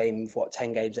Toulouse came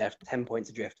 10 games after 10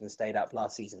 points adrift and stayed up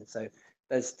last season. So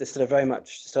there's still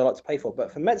still a lot to play for.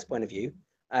 But from Met's point of view,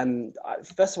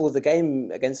 first of all, the game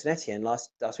against Saint Etienne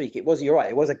last week, you're right,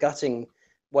 it was a gutting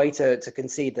way to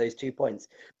concede those 2 points.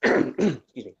 Excuse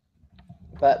me.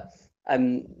 But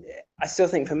I still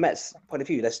think from Met's point of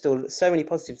view, there's still so many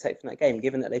positives to take from that game,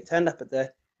 given that they've turned up at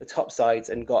the top sides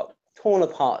and got torn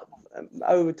apart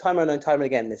over time and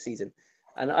again this season.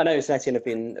 And I know Saint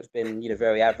Etienne have been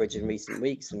very average in recent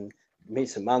weeks and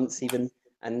recent months even,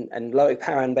 and Loic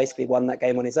Perrin basically won that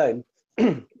game on his own.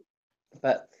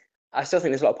 But I still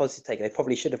think there's a lot of positives to take. They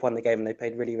probably should have won the game, and they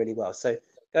played really, really well. So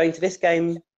going to this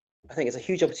game, I think it's a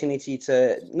huge opportunity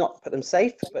to not put them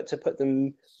safe, but to put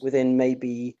them within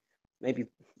maybe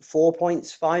 4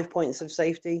 points, 5 points of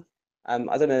safety. I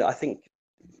don't know. I think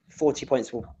 40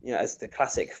 points will, as the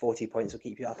classic 40 points will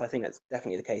keep you up. I think that's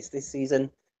definitely the case this season.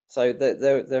 So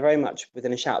they're very much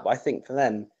within a shout. But I think for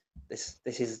them, this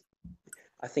is,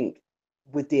 I think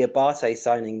with Diabate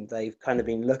signing, they've kind of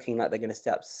been looking like they're going to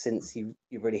step up since you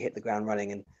really hit the ground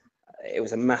running. And it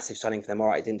was a massive signing for them. All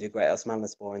right, he didn't do great at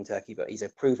Osmanlıspor in Turkey, but he's a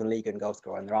proven league and goal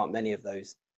scorer, and there aren't many of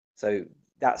those. So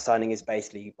that signing is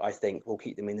basically, I think, will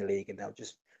keep them in the league, and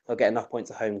they'll get enough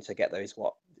points at home to get those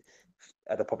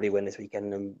they'll probably win this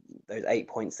weekend, and those 8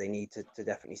 points they need to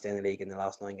definitely stay in the league in the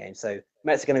last 9 games. So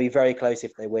Mets are going to be very close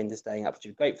if they win to staying up, which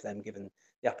would be great for them given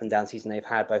the up and down season they've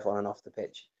had both on and off the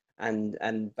pitch.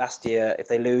 And Bastia, if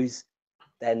they lose,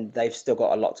 then they've still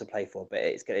got a lot to play for. But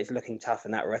it's looking tough,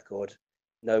 and that record,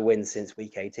 no wins since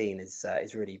week 18, is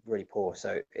really, really poor.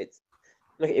 So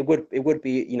it would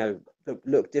be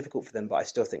look difficult for them, but I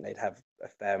still think they'd have a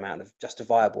fair amount of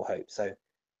justifiable hope. So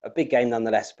a big game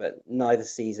nonetheless, but neither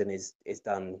season is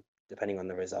done depending on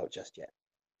the result just yet.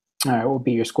 All right, what will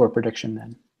be your score prediction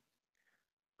then?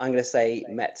 I'm going to say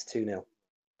Mets 2-0.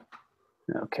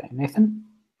 Okay, Nathan?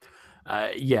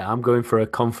 I'm going for a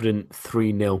confident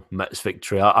 3-0 Mets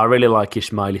victory. I really like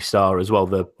Ismaili Sarr as well,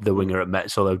 the winger at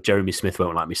Mets, although Jeremy Smith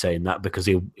won't like me saying that because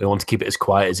he'll want to keep it as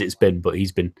quiet as it's been, but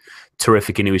he's been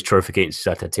terrific, and he was terrific against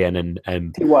Saint Etienne.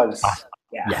 And he was.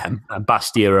 And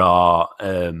Bastia are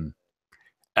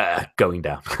going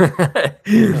down.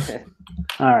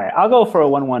 All right, I'll go for a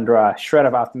 1-1 draw. Shred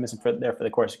of optimism for the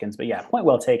Corsicans, but yeah, point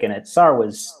well taken. Sarr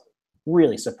was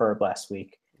really superb last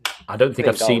week. I don't think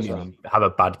I've seen him have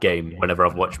a bad game whenever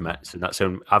I've watched Mets, and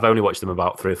I've only watched them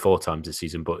about 3 or 4 times this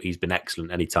season, but he's been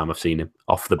excellent anytime I've seen him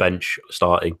off the bench,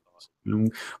 starting.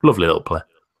 Lovely little play.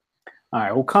 All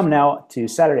right, we'll come now to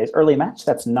Saturday's early match.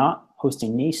 That's Nantes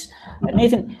hosting Nice.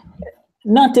 Nathan,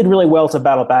 Nantes did really well to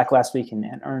battle back last week and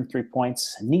earn 3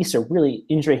 points. Nice are really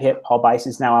injury hit. Paul Bice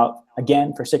is now out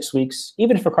again for 6 weeks.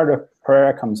 Even if Ricardo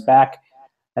Pereira comes back,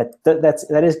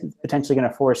 that is potentially going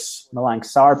to force Malang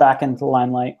Sarr back into the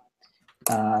limelight.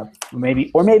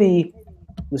 Maybe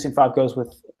Lucien Favre goes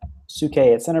with Suke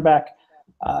at center back.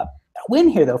 A win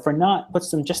here, though, for Nantes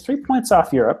puts them just 3 points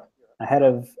off Europe, ahead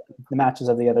of the matches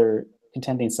of the other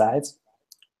contending sides.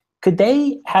 Could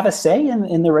they have a say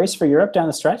in the race for Europe down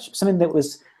the stretch? Something that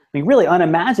was really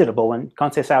unimaginable when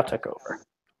Conceição took over.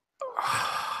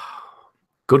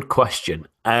 Good question.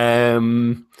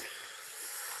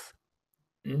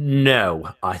 No,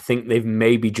 I think they've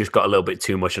maybe just got a little bit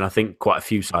too much, and I think quite a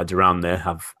few sides around there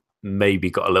have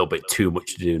maybe got a little bit too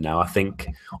much to do now. I think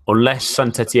unless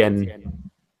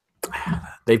Saint-Etienne,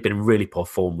 they've been in really poor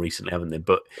form recently, haven't they?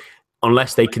 But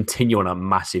unless they continue on a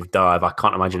massive dive, I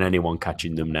can't imagine anyone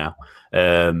catching them now.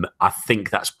 I think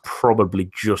that's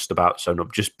probably just about sewn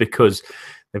up, just because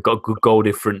they've got a good goal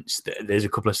difference. There's a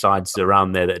couple of sides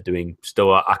around there that are doing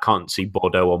still. I can't see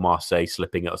Bordeaux or Marseille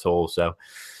slipping at all. So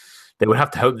they would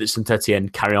have to hope that Saint-Etienne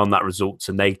carry on that results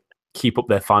and they keep up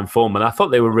their fine form. And I thought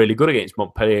they were really good against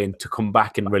Montpellier, and to come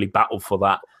back and really battle for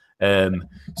that.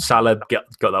 Salah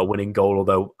got that winning goal,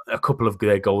 although a couple of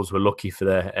their goals were lucky for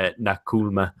their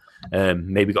Nakulma.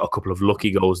 Maybe got a couple of lucky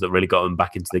goals that really got them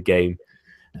back into the game.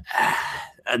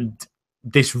 And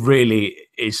this really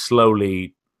is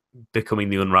slowly becoming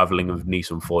the unravelling of Nice,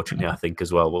 unfortunately, I think,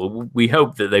 as well. We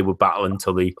hope that they would battle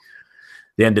until the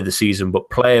end of the season, but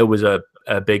Player was a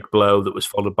big blow that was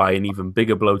followed by an even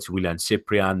bigger blow to Willian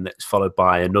Cyprien, that's followed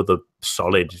by another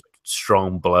solid,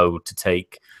 strong blow to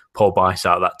take Paul Bice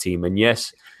out of that team. And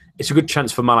yes, it's a good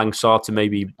chance for Malang Sarr to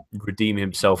maybe redeem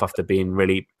himself after being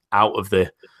really out of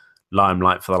the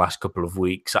limelight for the last couple of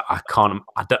weeks.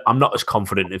 I'm not as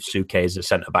confident of Suke as a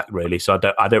centre back really, so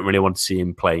I don't really want to see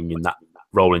him playing in that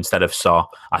role instead of Sarr.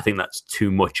 I think that's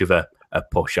too much of a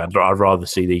push. I'd rather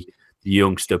see the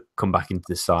youngster come back into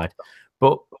the side.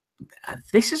 But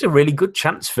this is a really good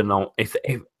chance for Nantes, if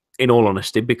in all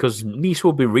honesty, because Nice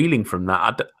will be reeling from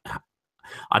that.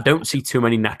 I don't see too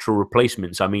many natural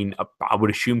replacements. I mean, I would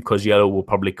assume Cosiello will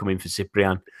probably come in for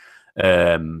Cyprien.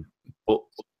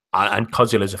 And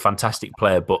Cosiello is a fantastic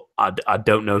player, but I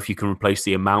don't know if you can replace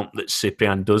the amount that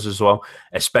Cyprien does as well,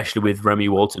 especially with Remy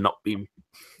Walter not being...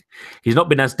 He's not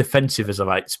been as defensive as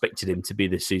I expected him to be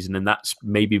this season, and that's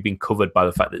maybe been covered by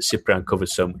the fact that Cyprien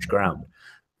covers so much ground.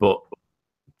 But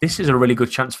this is a really good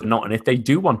chance for Nantes, and if they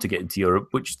do want to get into Europe,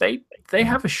 which they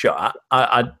have a shot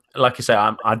at, like I say,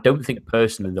 I don't think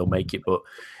personally they'll make it, but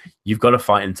you've got to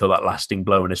fight until that lasting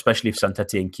blow, and especially if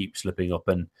Saint-Etienne keeps slipping up.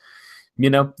 And, you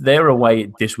know, they're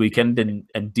away this weekend,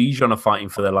 and Dijon are fighting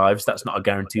for their lives. That's not a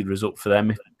guaranteed result for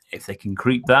them. If they can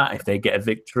creep that, if they get a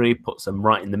victory, puts them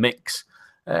right in the mix,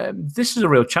 this is a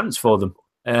real chance for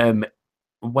them.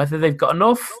 Whether they've got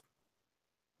enough,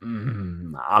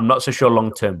 I'm not so sure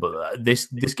long term, but this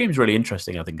game's really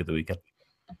interesting, I think, at the weekend.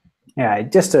 Yeah,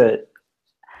 just to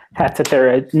hat to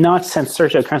their not since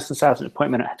Sergio Conceição's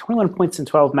appointment, 21 points in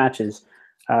 12 matches,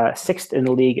 sixth in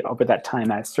the league over that time.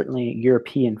 That's certainly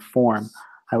European form,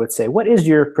 I would say. What is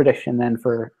your prediction then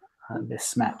for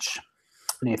this match,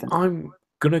 Nathan? I'm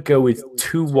going to go with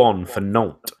 2-1 for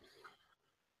Nantes.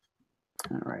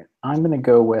 All right. I'm going to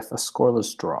go with a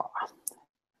scoreless draw.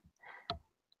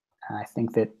 I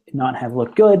think that Nantes have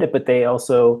looked good, but they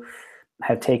also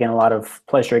have taken a lot of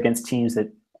pleasure against teams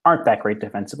that aren't that great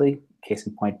defensively, case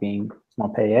in point being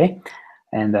Montpellier.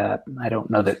 And I don't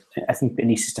know that – I think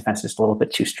Nice's defense is a little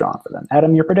bit too strong for them.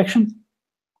 Adam, your prediction?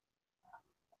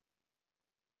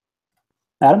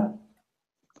 Adam?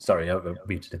 Sorry, I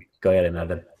muted him. Go ahead,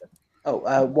 Adam.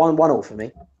 1-1 for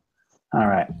me. All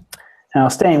right. Now,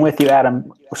 staying with you,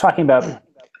 Adam, we're talking about,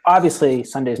 obviously,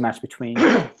 Sunday's match between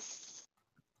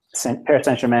Paris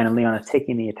Saint-Germain and Lyon is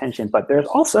taking the attention, but there's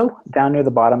also, down near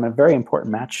the bottom, a very important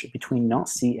match between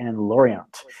Nancy and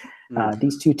Lorient.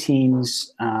 These two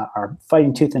teams are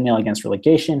fighting tooth and nail against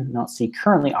relegation. Nancy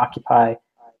currently occupy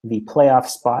the playoff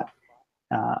spot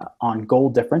on goal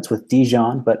difference with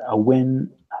Dijon, but a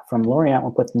win from Lorient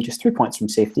will put them just 3 points from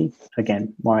safety.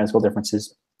 Again, Lorient's goal difference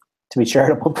is, to be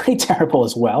charitable, pretty terrible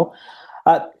as well.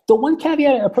 The one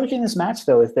caveat approaching this match,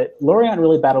 though, is that Lorient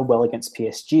really battled well against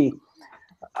PSG.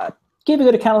 Gave a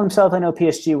good account of themselves. I know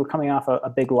PSG were coming off a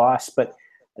big loss, but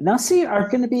Nancy are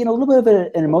going to be in a little bit of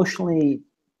an emotionally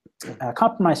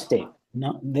compromised state.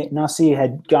 Nancy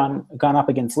had gone up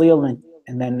against Lille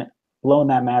and then blown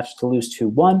that match to lose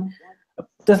 2-1.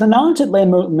 Does the knowledge that Les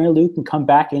Merlus can come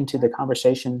back into the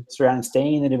conversation surrounding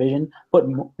staying in the division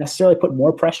necessarily put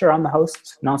more pressure on the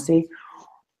hosts, Nancy?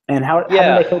 And how do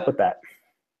they cope with that?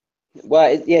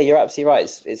 Well, you're absolutely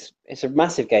right. It's a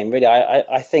massive game, really.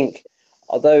 I think,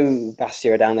 although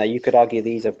Bastia are down there, you could argue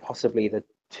these are possibly the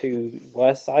two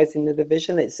worst sides in the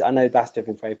division. I know Bastia have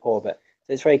been very poor, but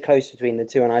it's very close between the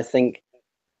two, and I think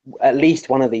at least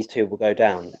one of these two will go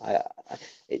down.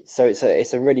 It's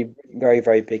a really very,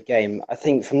 very big game. I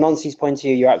think from Nancy's point of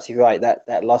view, you're absolutely right.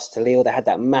 That loss to Lille, they had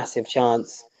that massive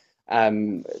chance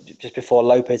just before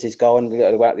Lopez's goal, and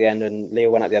Lille went at the end, and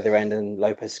Lille went at the other end, and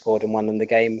Lopez scored and won them the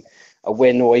game. A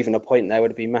win or even a point there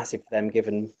would have been massive for them,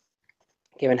 given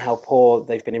how poor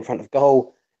they've been in front of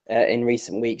goal in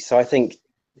recent weeks. So I think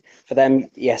for them,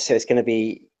 yes, so it's going to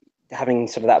be having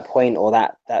sort of that point or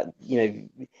that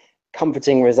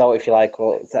comforting result, if you like,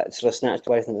 or that sort of snatched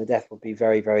away from the death would be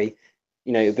very, very,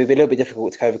 it would be a little bit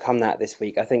difficult to overcome that this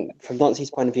week. I think from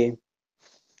Nancy's point of view,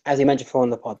 as you mentioned before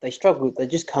on the pod, they struggle. They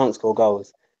just can't score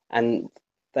goals, and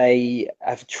they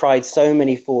have tried so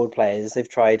many forward players. They've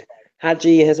tried.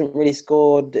 Hadji hasn't really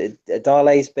scored.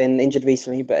 Darley's been injured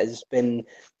recently, but has been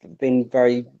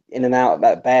very in and out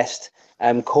at best.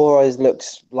 Cora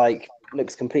looks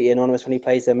completely anonymous when he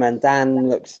plays them. Mandan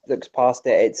looks past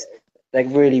it. They're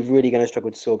really, really going to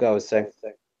struggle to score goals. So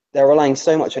they're relying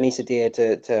so much on Issa Dier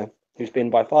to who's been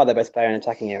by far their best player in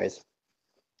attacking areas,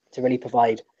 to really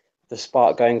provide the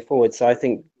spark going forward. So I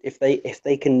think if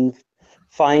they can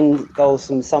find goals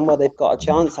from somewhere, they've got a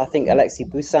chance. I think Alexis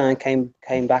Boussin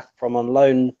came back from on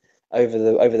loan over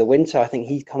the winter. I think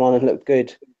he's come on and looked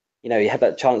good. He had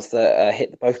that chance to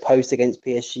hit both posts against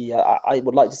PSG. I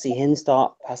would like to see him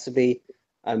start possibly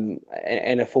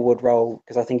in a forward role,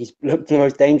 because I think he's looked the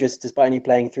most dangerous despite only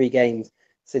playing 3 games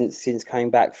since coming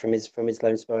back from his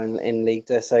loan spell in Ligue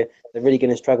 2. So they're really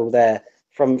going to struggle there.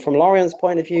 from Lorient's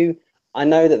point of view, I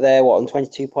know that they're on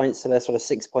 22 points, so they're sort of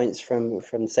 6 points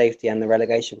from safety and the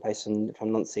relegation place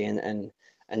from Nancy and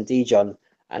Dijon.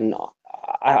 And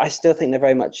I still think they're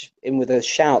very much in with a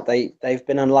shout. They've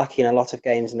been unlucky in a lot of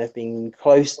games, and they've been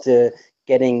close to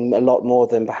getting a lot more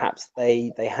than perhaps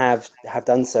they have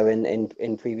done so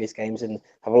in previous games, and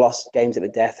have lost games at the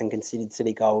death and conceded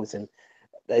silly goals. And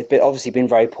they've obviously been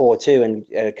very poor too. And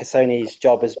Cassoni's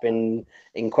job has been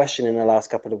in question in the last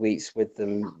couple of weeks, with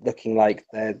them looking like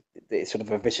they're sort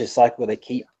of a vicious cycle where they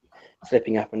keep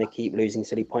slipping up and they keep losing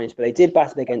silly points. But they did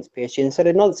battle against PSG, and so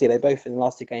did Nancy. They both in the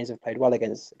last 2 games have played well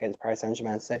against Paris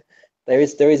Saint-Germain. So there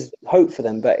is hope for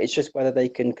them, but it's just whether they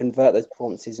can convert those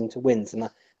performances into wins. And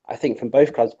I think from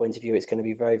both clubs' point of view, it's going to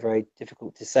be very, very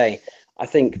difficult to say. I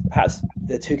think perhaps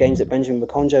the 2 games that Benjamin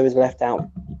Makonjo was left out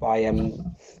by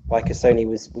Cassoni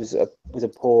was a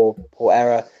poor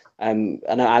error. And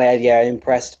Ali Adier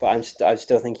impressed, but I'm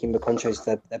still thinking Makonjo is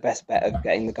the best bet of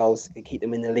getting the goals to keep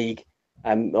them in the league.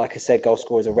 Like I said, goal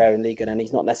scorers are rare in Liga, and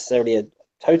he's not necessarily a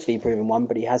totally proven one,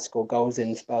 but he has scored goals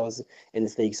in spells in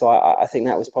this league. So I think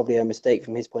that was probably a mistake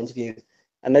from his point of view.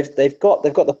 And they've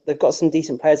got some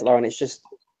decent players at Lorient. It's just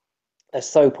they're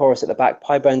so porous at the back.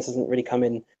 Pi Burns has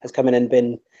come in and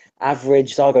been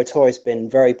average. Zargo Torres been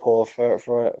very poor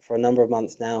for a number of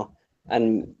months now.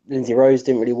 And Lindsay Rose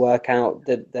didn't really work out.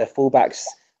 Their fullbacks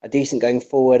are decent going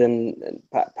forward and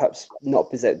perhaps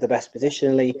not the best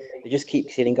positionally. They just keep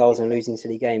conceding goals and losing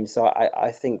silly games. So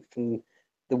I think from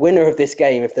the winner of this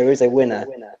game, if there is a winner,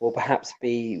 will perhaps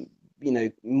be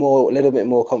a little bit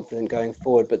more confident going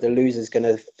forward. But the loser's going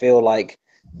to feel like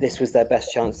this was their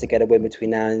best chance to get a win between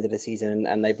now and the end of the season,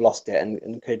 and they've lost it.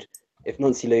 And could, if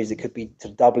Nancy lose, it could be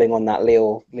sort of doubling on that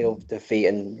Lille defeat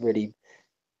and really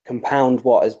compound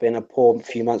what has been a poor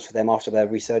few months for them after their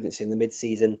resurgence in the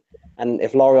mid-season. And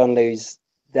if Lorient lose,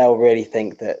 they'll really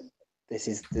think that this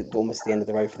is almost the end of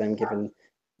the road for them, given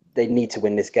they need to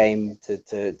win this game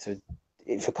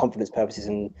for confidence purposes,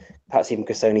 and perhaps even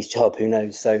Cassoni's job, who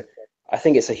knows. So I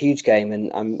think it's a huge game,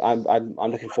 and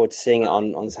I'm looking forward to seeing it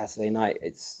on Saturday night.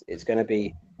 It's going to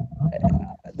be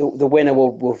the winner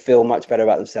will feel much better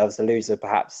about themselves. The loser,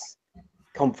 perhaps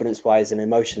confidence-wise and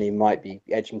emotionally, might be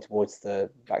edging towards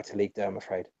back to Ligue 2, I'm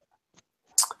afraid.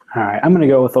 All right, I'm going to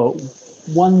go with a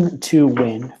 1-2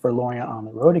 win for Lorient on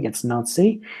the road against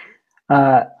Nancy.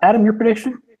 Adam, your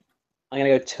prediction? I'm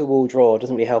going to go 2-2 draw. It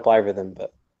doesn't really help either of them,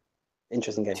 but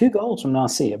interesting game. 2 goals from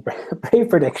Nancy, a brave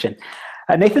prediction.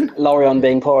 Nathan? Lorient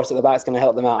being porous at the back is going to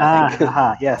help them out, I think.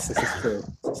 Yes, this is true.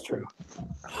 This is true.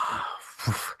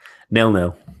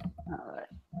 0-0.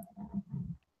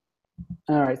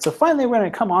 All right, so finally we're going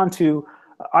to come on to,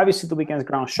 obviously, the weekend's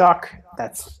Grand Choc.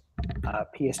 That's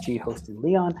PSG hosting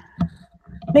Lyon.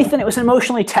 Nathan, it was an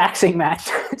emotionally taxing match,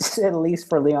 to say the least,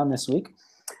 for Lyon this week.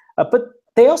 But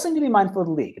they also need to be mindful of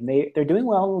the league. And they're doing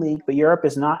well in the league, but Europe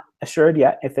is not assured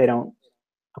yet if they don't,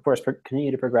 of course,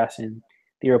 continue to progress in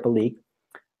the Europa League.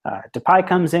 Depay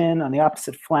comes in on the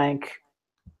opposite flank.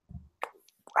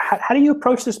 How do you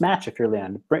approach this match if you're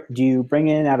Lyon? Do you bring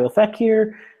in Nabil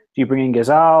Fekir? Do you bring in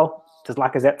Ghazal? Does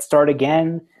Lacazette start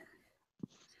again?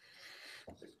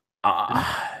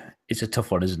 It's a tough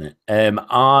one, isn't it?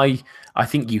 I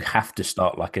think you have to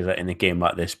start Lacazette in a game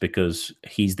like this because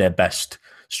he's their best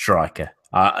striker.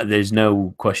 There's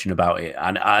no question about it.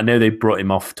 And I know they brought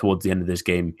him off towards the end of this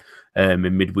game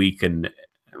in midweek, and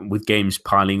with games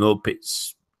piling up,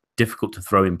 it's difficult to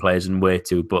throw in players and where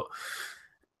to, but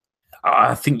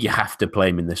I think you have to play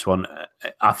him in this one.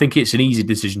 I think it's an easy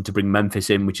decision to bring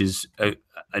Memphis in, which is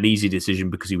an easy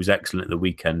decision because he was excellent at the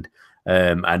weekend.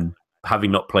 And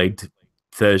having not played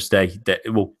Thursday,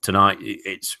 tonight,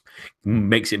 it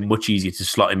makes it much easier to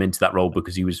slot him into that role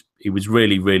because he was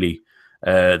really, really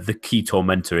the key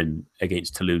tormentor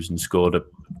against Toulouse and scored a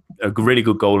really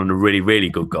good goal and a really, really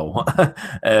good goal.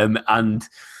 And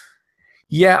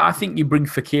yeah, I think you bring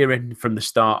Fekir in from the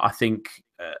start. I think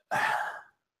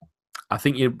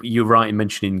you're right in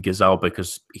mentioning Ghazal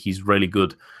because he's really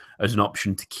good as an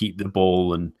option to keep the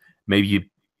ball, and maybe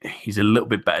he's a little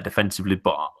bit better defensively.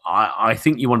 But I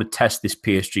think you want to test this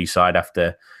PSG side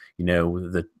after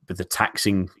the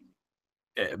taxing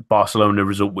Barcelona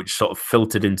result, which sort of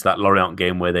filtered into that Lorient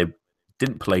game where they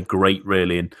didn't play great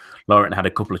really, and Lorient had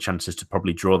a couple of chances to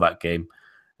probably draw that game.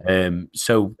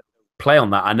 So play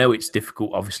on that. I know it's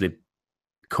difficult, obviously,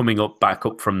 coming back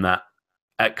up from that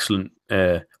excellent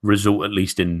result, at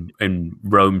least in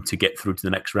Rome, to get through to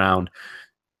the next round,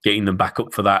 getting them back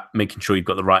up for that, making sure you've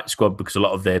got the right squad, because a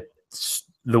lot of the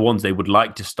ones they would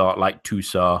like to start, like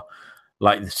Toussaint,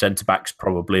 like the centre-backs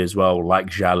probably as well, like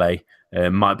Jallet,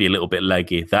 might be a little bit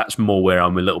leggy. That's more where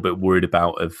I'm a little bit worried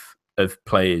about of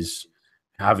players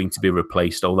having to be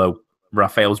replaced. Although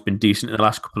Rafael's been decent in the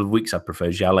last couple of weeks, I prefer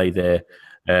Jalé there.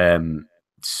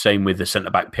 Same with the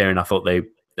centre-back pairing. I thought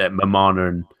Mamana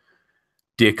and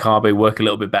Diakabe work a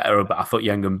little bit better, but I thought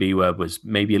Yangambiwa was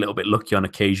maybe a little bit lucky on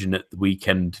occasion at the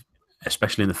weekend,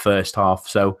 especially in the first half.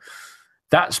 So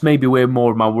that's maybe where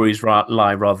more of my worries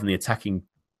lie rather than the attacking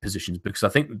positions, because I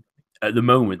think at the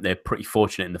moment they're pretty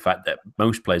fortunate in the fact that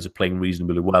most players are playing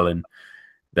reasonably well, and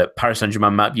that Paris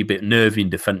Saint-Germain might be a bit nervy in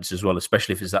defence as well,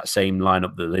 especially if it's that same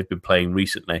lineup that they've been playing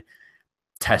recently.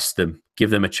 Test them,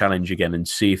 give them a challenge again, and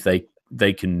see if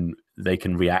they can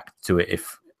react to it.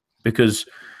 Because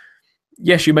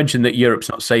yes, you mentioned that Europe's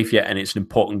not safe yet, and it's an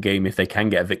important game. If they can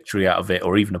get a victory out of it,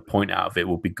 or even a point out of it,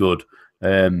 will be good.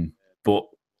 But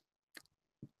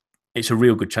it's a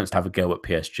real good chance to have a go at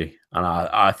PSG, and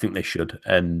I think they should.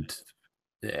 And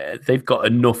they've got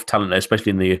enough talent,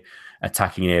 especially in the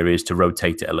attacking areas, to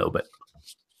rotate it a little bit.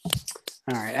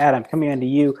 All right, Adam, coming on to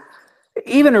you.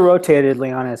 Even a rotated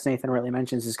Lyon, as Nathan rightly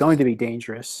mentions, is going to be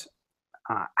dangerous.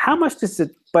 How much does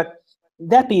it? But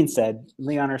that being said,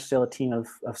 Lyon are still a team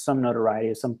of some notoriety,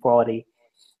 of some quality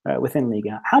within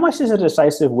Liga. How much does a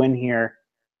decisive win here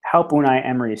help Unai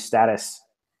Emery's status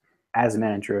as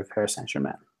manager of Paris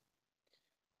Saint-Germain?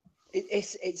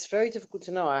 It's very difficult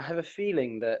to know. I have a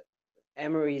feeling that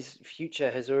Emery's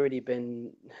future has already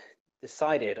been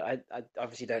decided. I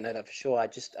obviously don't know that for sure. I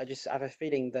just have a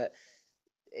feeling that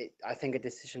I think a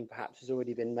decision perhaps has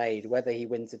already been made, whether he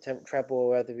wins the treble or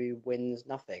whether he wins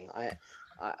nothing. I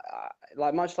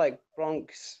like, much like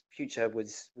Blanc's future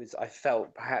was I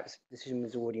felt perhaps the decision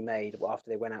was already made after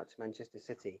they went out to Manchester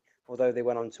City. Although they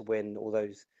went on to win they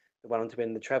went on to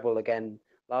win the treble again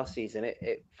last season,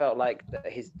 it felt like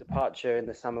that his departure in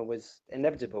the summer was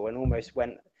inevitable and almost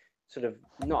went sort of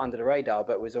not under the radar,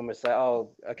 but was almost like,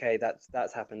 oh, okay,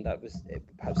 that's happened.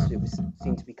 Perhaps it was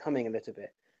seemed to be coming a little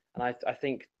bit. And I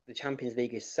think the Champions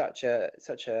League is such an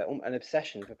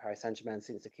obsession for Paris Saint-Germain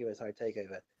since the QSI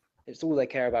takeover. It's all they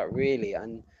care about, really.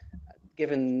 And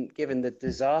given the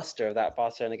disaster of that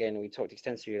Barcelona game, and we talked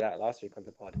extensively about that last week on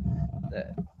the pod,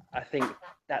 I think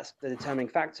that's the determining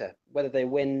factor. Whether they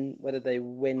win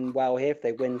well here, if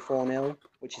they win 4-0,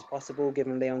 which is possible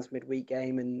given Lyon's midweek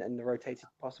game and the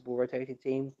possible rotated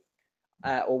team.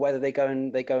 Or whether they go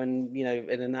and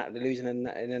lose in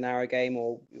a narrow game,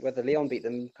 or whether Lyon beat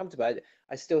them comfortably.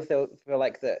 I still feel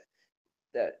like that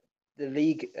the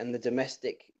league and the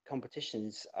domestic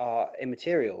competitions are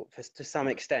immaterial to some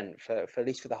extent, for at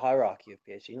least for the hierarchy of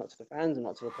PSG, not to the fans and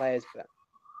not to the players, but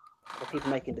the people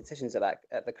making decisions at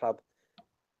the club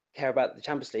care about the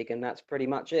Champions League, and that's pretty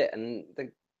much it. And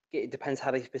it depends how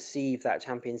they perceive that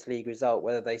Champions League result,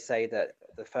 whether they say that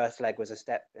the first leg was a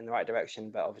step in the right direction,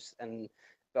 but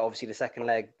obviously the second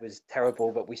leg was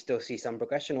terrible, but we still see some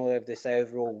progression, or if they say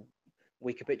overall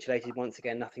we capitulated once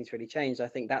again, nothing's really changed. I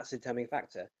think that's a determining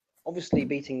factor. Obviously,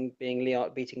 beating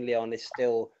Lyon is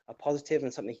still a positive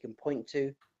and something you can point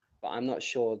to, but I'm not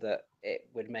sure that it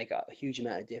would make a huge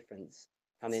amount of difference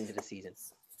come the end of the season.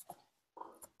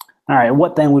 All right,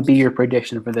 what then would be your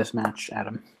prediction for this match,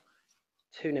 Adam?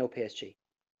 2-0 PSG.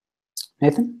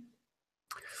 Nathan?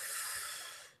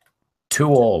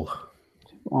 2-2.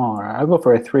 All right, I'll go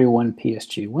for a 3-1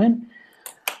 PSG win.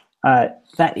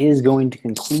 That is going to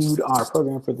conclude our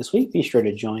program for this week. Be sure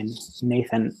to join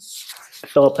Nathan,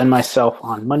 Philip, and myself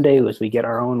on Monday as we get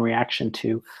our own reaction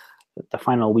to the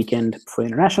final weekend before the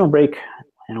international break,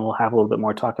 and we'll have a little bit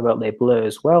more talk about Les Bleus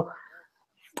as well.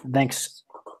 Thanks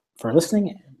for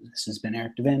listening. This has been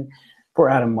Eric Devin for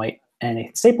Adam White and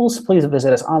Nathan Staples. Please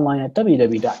visit us online at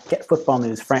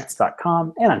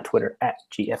www.getfootballnewsfrance.com and on Twitter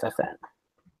 @GFFN.